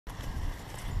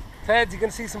Ted, you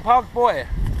gonna see some pug, boy?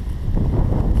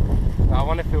 I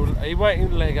wonder if he won't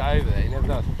even let it over there, he never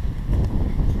does.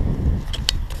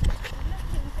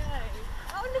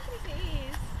 Oh, look at his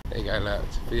ears. There you go, look,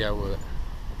 it's a video with it.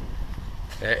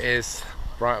 There it is,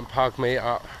 Brighton Pug Meet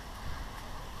Up.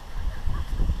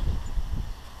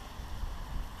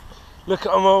 Look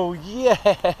at them all,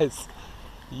 yes!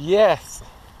 Yes!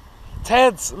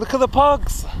 Teds, look at the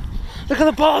pugs! Look at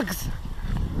the pugs!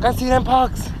 Go see them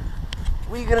pugs!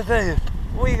 What are you gonna do?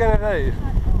 What are you gonna do?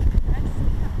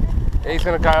 He's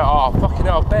gonna go, oh fucking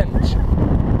hell, bench.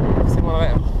 See one of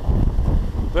them.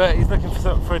 But he's looking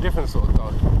for a different sort of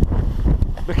dog.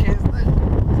 Look at his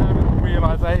having a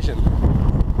realisation.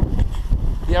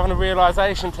 You having a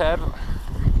realisation, Ted?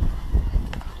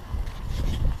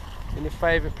 In your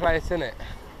favourite place, innit?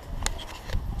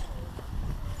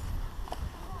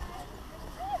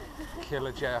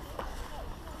 Killer Jeff.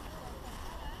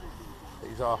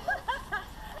 He's off.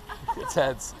 Look at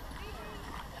Ted's.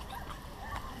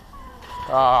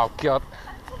 Oh God.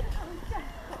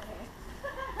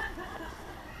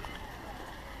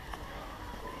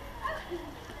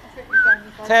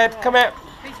 Ted, come here.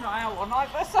 He's not out on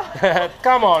either side.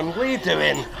 Come on, what are you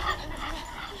doing?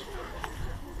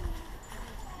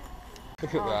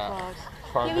 Look at that.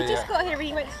 God. Yeah, we just got here and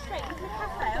he went straight into the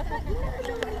cafe. I was like, you never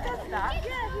know when he does that.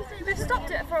 They've stopped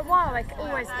it for a while, like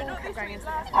always all kept going into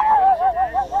the cafe.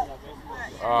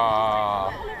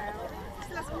 Ah.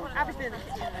 Abby's been in the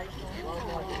kitchen.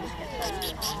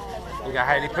 You got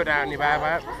Hayley, put that on your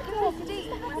bag.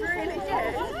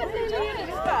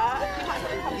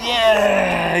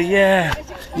 Yeah, yeah,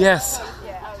 yes,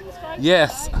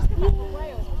 yes,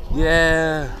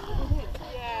 yeah.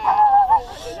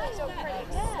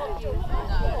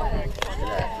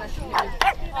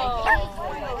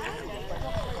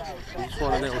 You just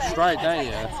want a little straight, don't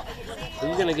you?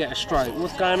 You're gonna get a straight.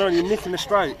 What's going on? You're nicking the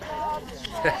straight.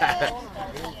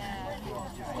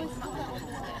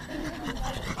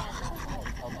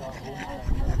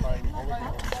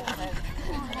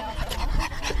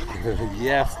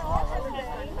 Yes.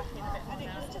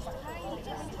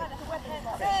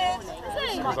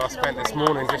 Because I spent this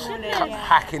morning just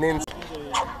hacking in.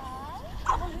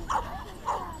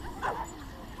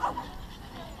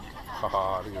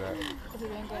 Oh, look at that. Is he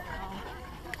doing good?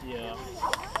 Yeah.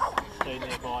 Stay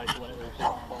nearby to let it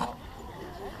all fall.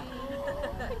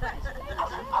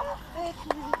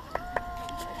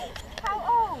 How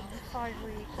old? 5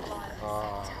 weeks.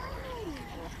 Oh.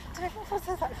 Everyone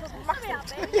says that feels massive.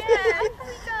 Yeah, he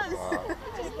does. Oh,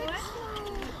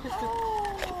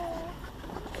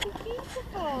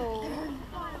 Beautiful.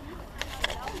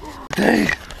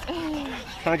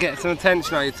 Trying to get some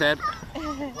attention on you, Ted. He's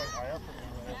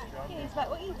like,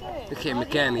 what are you doing? Look at him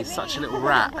again, he's such a little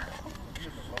rat.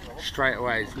 Straight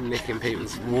away, he's nicking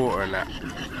people's water and that.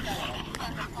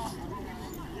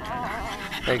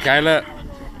 There you go, look.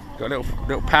 Got a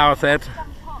little pal, Ted.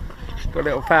 Got a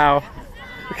little pal.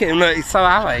 Look at him, look, he's so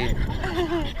happy.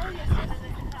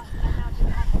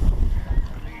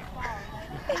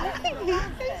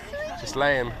 Just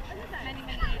laying.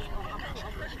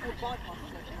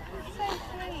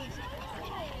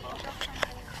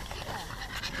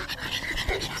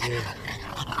 Yeah.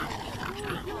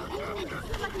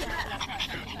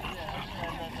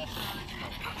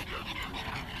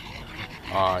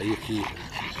 Ah, you're cute.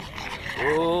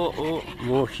 Oh, oh,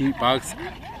 more cute bugs.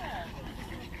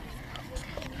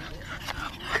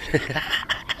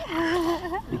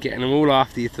 You're getting them all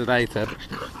after you today, Ted.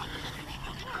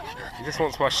 He just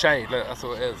wants my shade, look, that's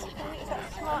what it is.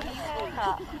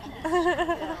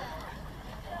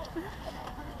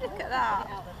 Look at that.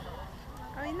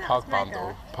 I mean, that's Pug mega.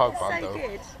 bundle. Pug It's bundle. so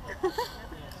good.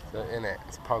 So in it,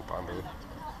 it's pug bundle.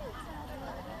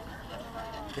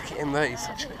 Look at him there, he's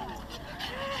such a...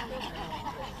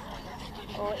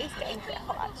 Oh, it is getting a bit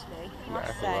hot actually, I No, must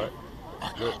that's say.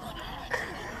 alright. Look.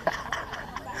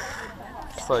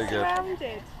 So good.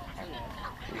 Surrounded.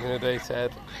 What are you gonna do,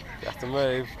 Ted? You have to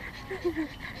move.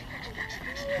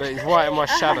 Look, he's right in my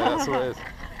shadow, that's what it is.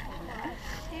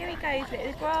 Here he goes, look,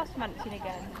 the grass munching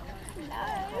again.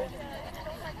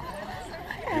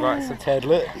 He likes the Ted,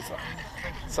 look. He's like,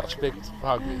 such a big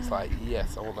pug, he's like,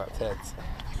 yes, I want that Ted's.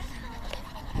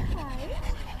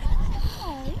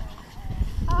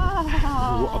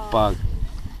 Oh. What a bug.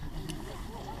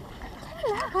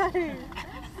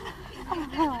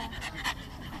 Hello.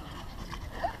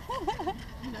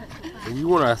 You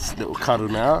want a little cuddle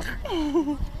now?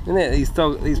 Isn't it? These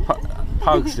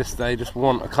pugs they just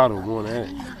want a cuddle more than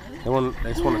anything.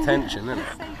 They just want attention, isn't it?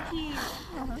 So cute.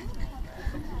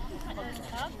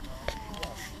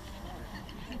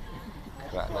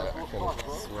 That look,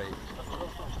 sweet.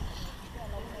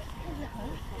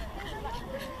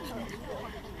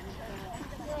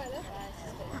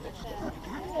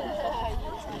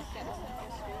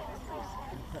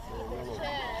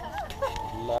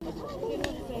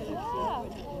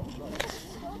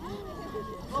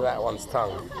 at that one's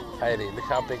tongue. Hayley, look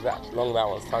how big long that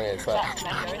one's tongue is. That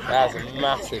has a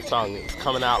massive tongue. It's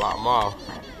coming out like a mile.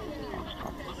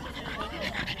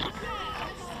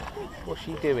 What's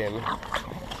she doing?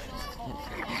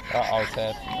 Uh-oh,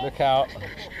 Ted. Look out.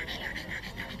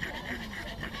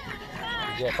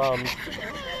 You get bummed.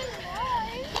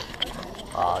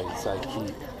 Oh, you're so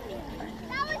cute.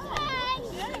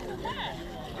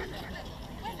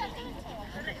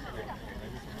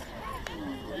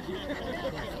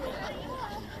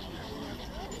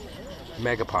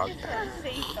 Mega Pug. I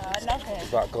love it.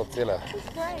 It's like Godzilla. It's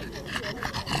great.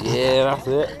 Yeah, that's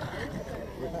it.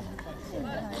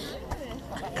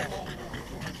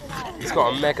 It's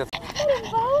got a mega.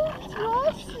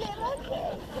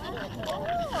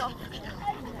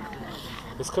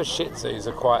 It's because Shih Tzus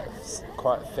are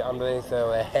quite fit underneath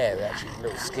their hair. They're actually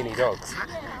little skinny dogs.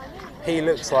 He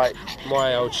looks like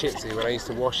my old Shih Tzu when I used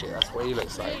to wash it. That's what he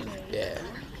looks like. Yeah.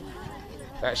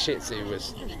 That Shih Tzu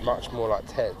was much more like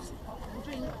Ted's.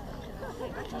 Yeah,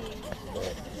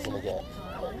 he's gonna get.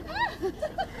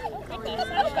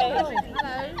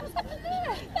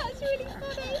 That's really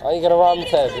funny. Are you gonna run,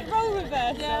 Ted? Role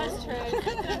reversal. Yeah, that's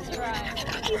true. That's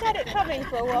right. He's had it coming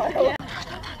for a while. Yeah.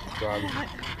 Run.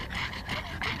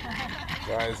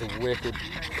 That is a wicked.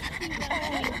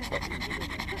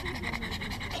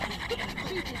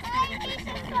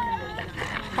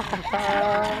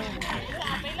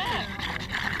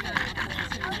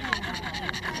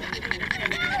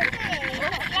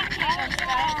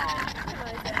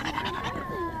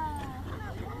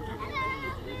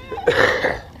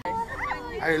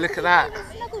 Hey, look at that.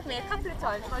 He snuggled me a couple of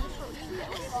times. I just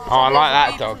thought, Oh, I like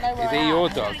that dog. Is he your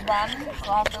dog?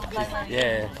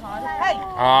 Yeah.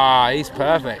 Ah, he's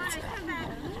perfect.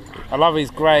 I love his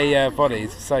grey body.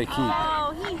 He's so cute.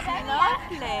 oh, he's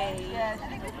lovely.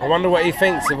 I wonder what he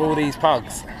thinks of all these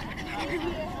pugs.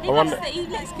 He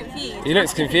looks confused. He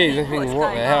looks confused. He's thinking,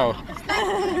 what the hell?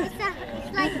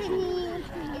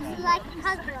 It's like a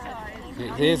pug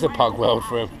world. Here's a pug world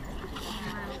for him.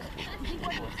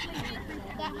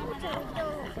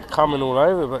 Coming all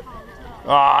over, but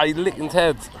he's licking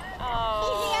Ted's.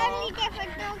 Oh, He's the only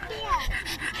different dog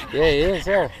here. Yeah, he is.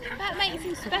 Yeah. that makes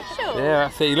him special. Yeah,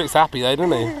 that's it. He looks happy though,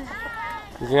 doesn't he?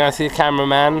 He's gonna see a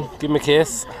cameraman. Give him a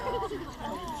kiss.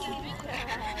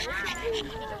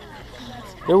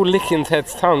 They're all licking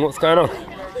Ted's tongue. What's going on?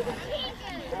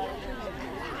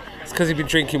 It's because he's been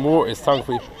drinking water. His tongue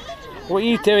free. What are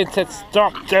you doing, Ted?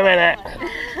 Stop doing it.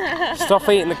 Stop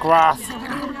eating the grass.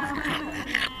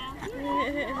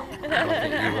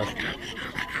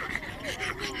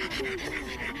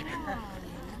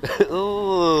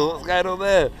 Ooh, what's going on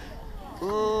there?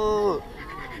 Ooh,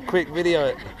 quick video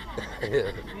it.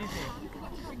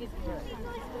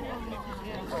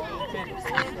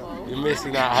 You're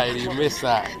missing that, Hayley. You missed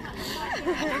that.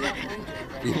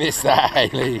 You missed that,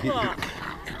 Hayley.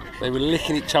 They were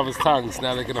licking each other's tongues.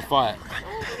 Now they're gonna fight.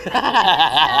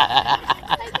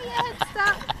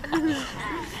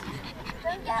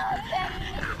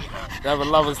 They have a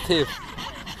lover's tiff.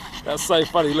 That's so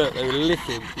funny. Look, they were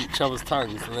licking each other's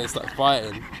tongues and they start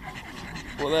fighting.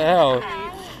 What the hell?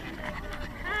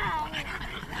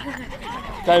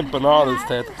 Going bananas,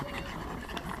 Ted.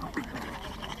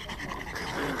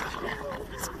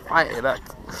 It's fighting. They're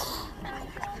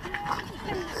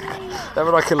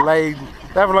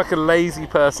having like a lazy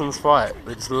person's fight.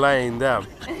 They're just laying down.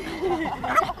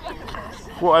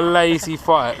 What a lazy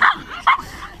fight.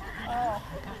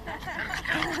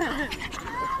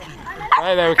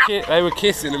 Hey, they were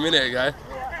kissing a minute ago.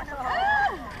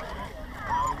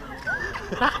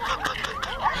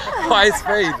 High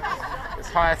speed. It's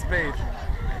high speed.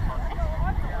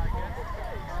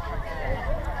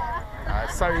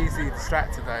 It's so easy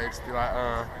distracted though. Just be like,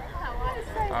 oh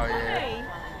yeah.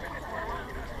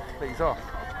 But he's off.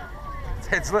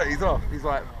 Ted's look, he's off. He's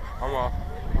like, I'm off.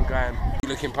 I'm going. You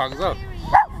looking pug as well?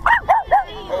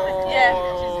 Oh. Yeah,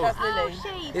 she's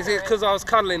Lily. Is it because I was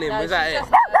cuddling him? No, Was that she's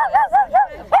it?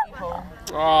 just people.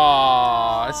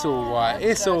 Oh, it's all right.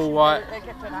 It's all right. They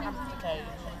kept her in a hamster cage.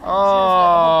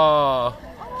 Oh.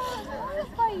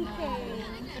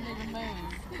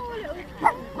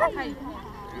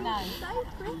 No. She's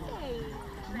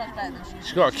much better than she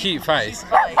She's got a cute face.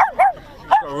 She's was.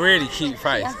 got a really cute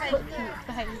face.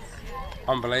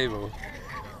 Unbelievable.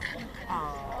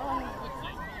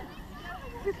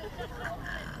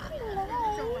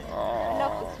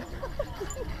 Oh.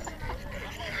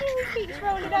 He keeps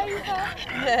rolling over.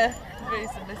 Yeah, very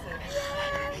submissive.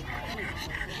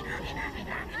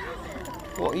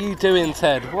 What are you doing,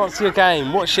 Ted? What's your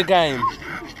game? What's your game?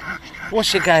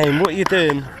 What's your game? What are you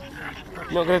doing?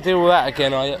 You're not going to do all that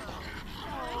again, are you?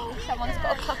 Oh, someone's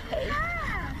got a puppy.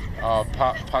 Oh,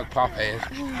 pug puppy. Let's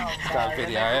go and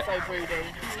video it. So broody.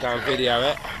 Let's go and video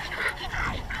it.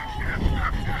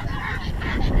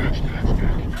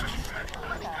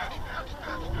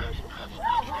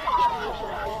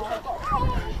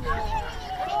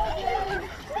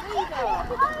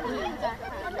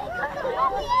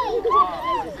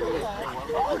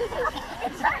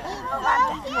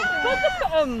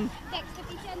 Next to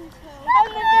be gentle.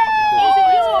 Is it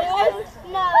yours?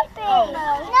 No. No,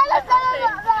 let's not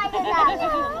like that.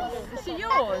 Is it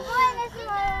yours?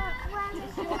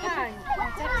 Hang.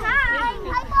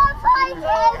 I can't find it.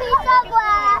 He's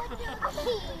somewhere.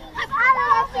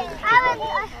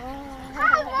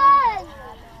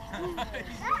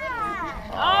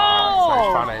 Oh, so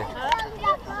funny.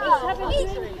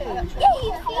 He's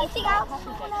eating out.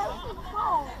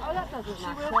 Oh, that doesn't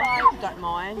matter. Don't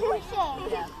mind. Who's it?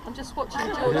 I'm just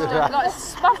watching George like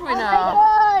smothering her.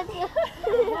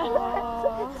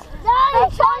 No,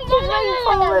 it's trying to ring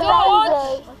from the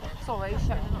George! Sorry,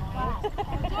 shut up.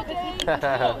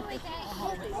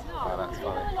 Oh, that's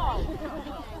funny.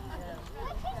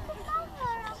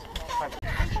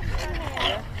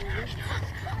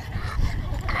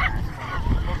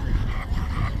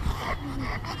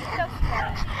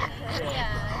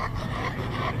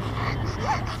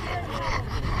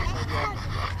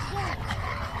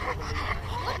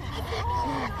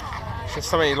 It's just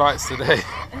something he likes to do. He's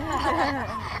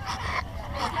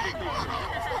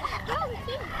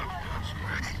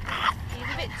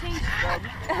a bit too strong.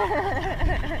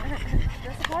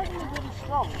 They're surprisingly really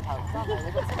strong, pugs, aren't they?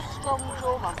 They've got some strong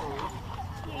jaw muscles.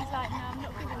 He's like, no, I'm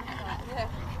not giving that.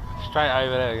 Straight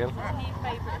over there again. New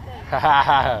favourite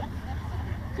thing.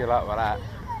 Good luck with that.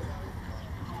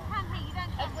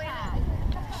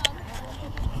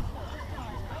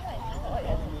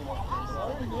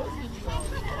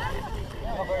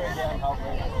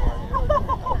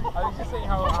 I was just saying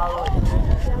how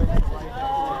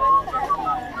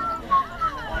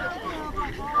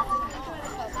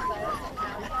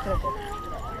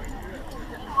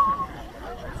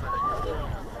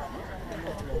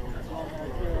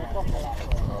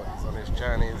He's on his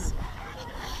journeys.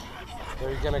 Where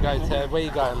are you going to go, Ted? Where are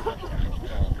you going?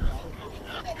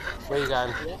 Where are you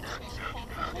going?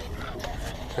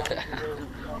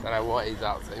 Don't know what he's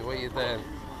up to. What are you doing?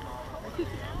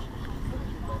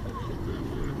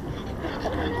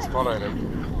 He's following him.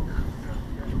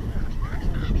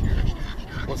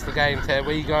 What's the game, Ted?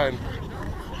 Where are you going?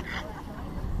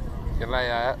 You can lay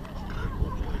out.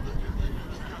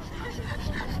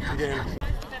 Again.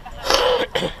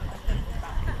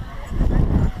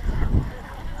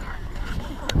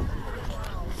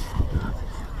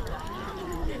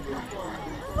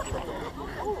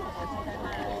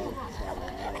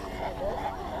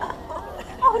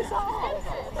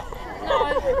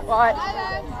 Right,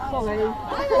 sorry.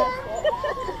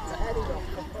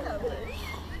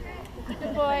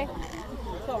 Good boy.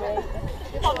 Sorry.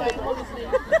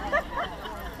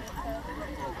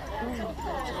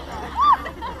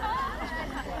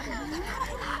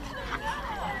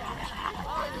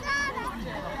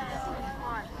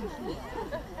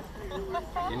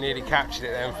 You nearly captured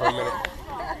it then for a minute.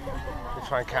 Let's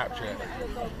try and capture it.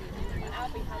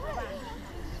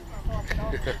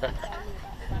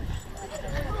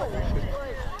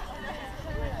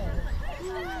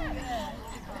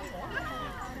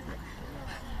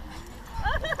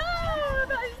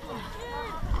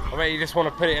 I bet you just want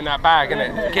to put it in that bag,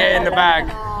 innit? Get in the bag.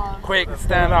 Quick,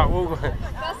 stand up.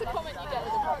 That's the comment you get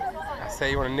with the puppy. I say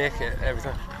you want to nick it every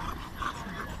time.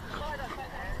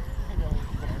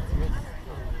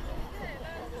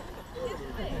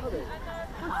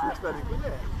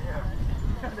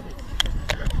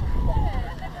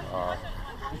 Oh.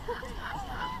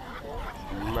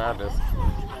 Madness.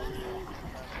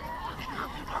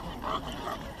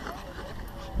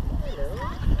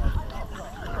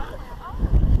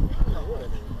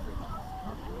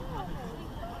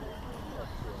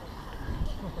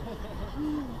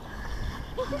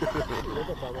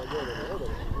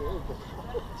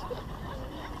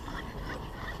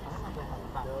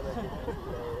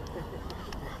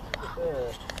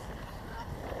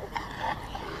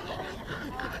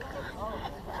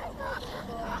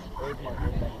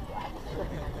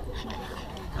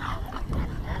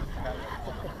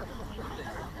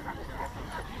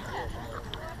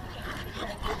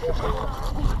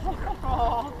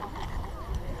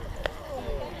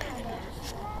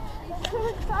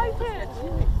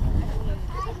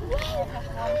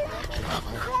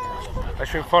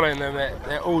 I've been following them,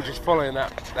 they're all just following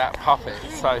that puppet.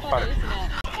 It's so funny.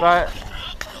 Like,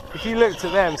 if you looked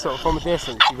at them sort of from a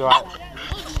distance, you'd be like,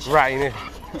 ratting it.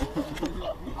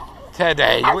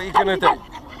 Teddy, what are you going to do?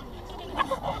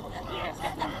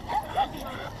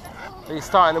 He's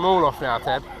starting them all off now,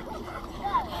 Ted.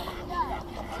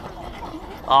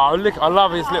 Oh, look, I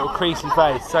love his little creasy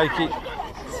face, so cute.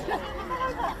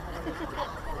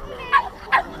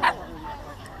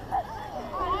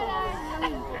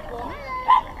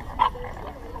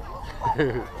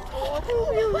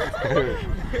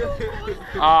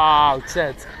 Oh,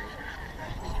 Ted.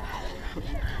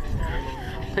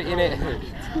 Put your it.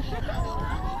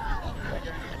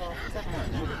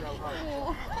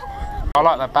 I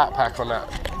like that backpack on that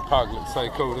pug, looks so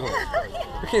cool, doesn't it?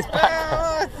 Look at his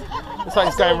backpack. Looks like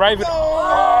he's going raving.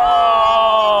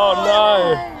 Oh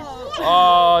no!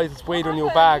 Oh, he's just weed on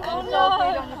your bag. Oh no!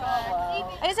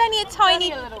 And it's only a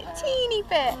tiny, teeny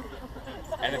bit.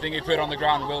 Anything you put on the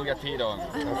ground will get peed on.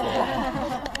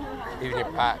 Even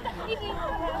your back.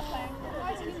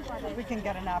 We can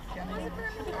get a napkin.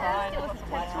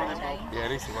 Yeah, at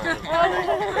least it won't.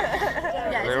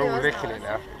 They're all licking it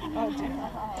now. Oh dear.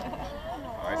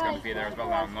 Oh, he's going to be there as well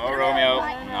now. No, Romeo.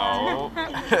 No.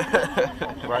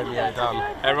 Romeo done.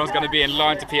 Everyone's going to be in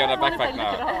line to pee on that backpack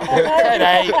now. Ted,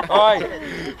 hey! Oi!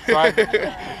 Right.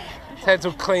 Ted's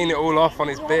will clean it all off on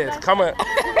his beard. Come on.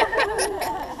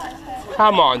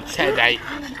 Come on, Ted, hey.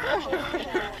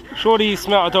 Surely you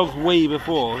smelt a dog's wee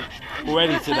before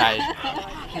already today.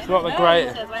 It's not the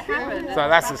greatest. So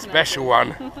that's a special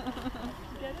one.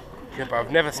 Yeah, but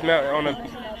I've never smelt it on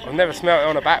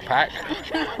a backpack.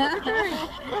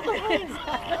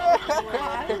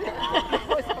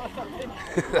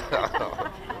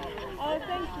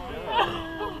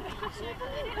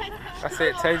 That's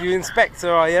it, Ted. You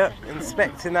inspector, are you?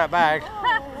 Inspecting that bag.